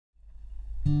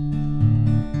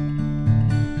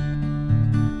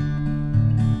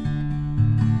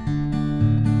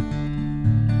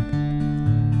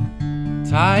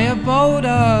Tie a boat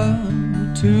up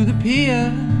to the pier.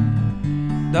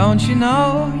 Don't you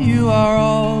know you are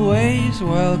always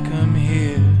welcome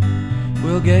here?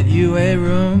 We'll get you a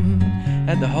room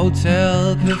at the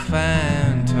Hotel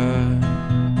Kyparissi.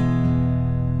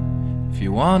 If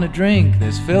you want a drink,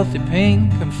 there's Filthy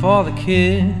Pink, and for the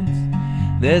kids,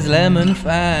 there's Lemon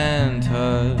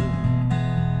Fanta.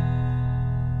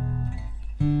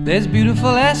 There's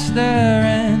beautiful Esther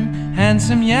and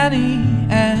handsome Yanni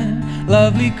and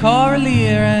lovely Coralie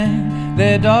and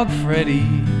their dog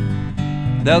Freddie.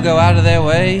 They'll go out of their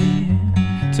way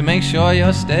to make sure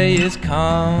your stay is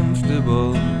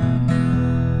comfortable.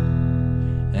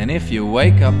 And if you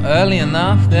wake up early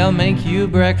enough, they'll make you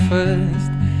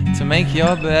breakfast to make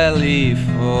your belly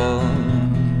full.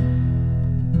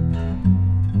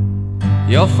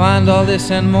 You'll find all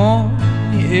this and more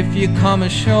if you come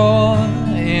ashore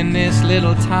in this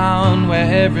little town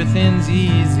where everything's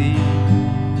easy.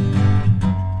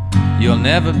 You'll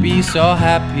never be so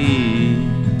happy.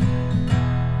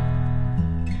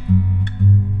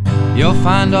 You'll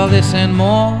find all this and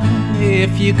more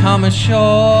if you come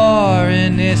ashore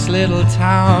in this little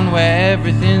town where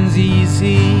everything's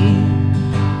easy.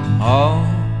 Oh,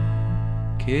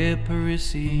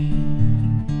 Kyparissi.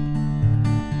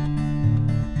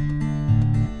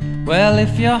 Well,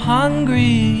 if you're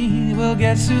hungry, we'll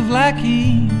get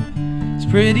souvlaki. It's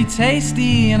pretty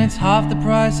tasty and it's half the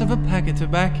price of a pack of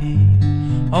tobacco.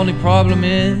 Only problem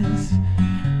is,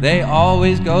 they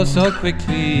always go so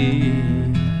quickly.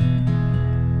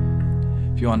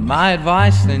 If you want my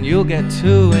advice, then you'll get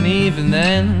two, and even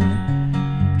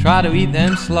then, try to eat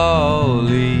them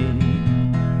slowly.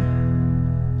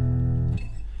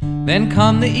 Then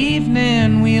come the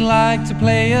evening, we like to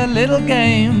play a little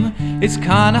game. It's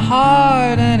kinda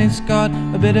hard and it's got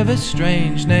a bit of a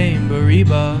strange name,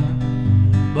 Bariba.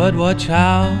 But watch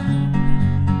out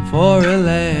for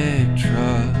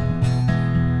Electra.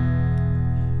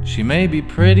 She may be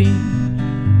pretty,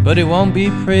 but it won't be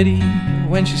pretty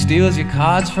when she steals your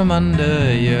cards from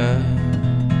under you.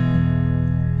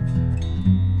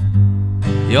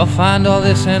 You'll find all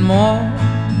this and more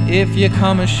if you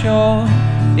come ashore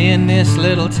in this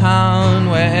little town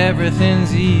where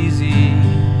everything's easy.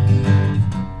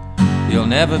 You'll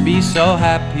never be so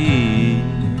happy.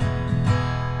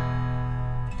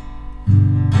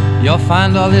 You'll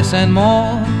find all this and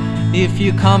more if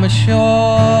you come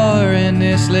ashore in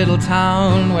this little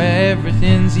town where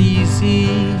everything's easy.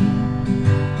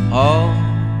 Oh,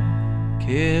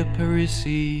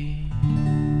 Kyparissi.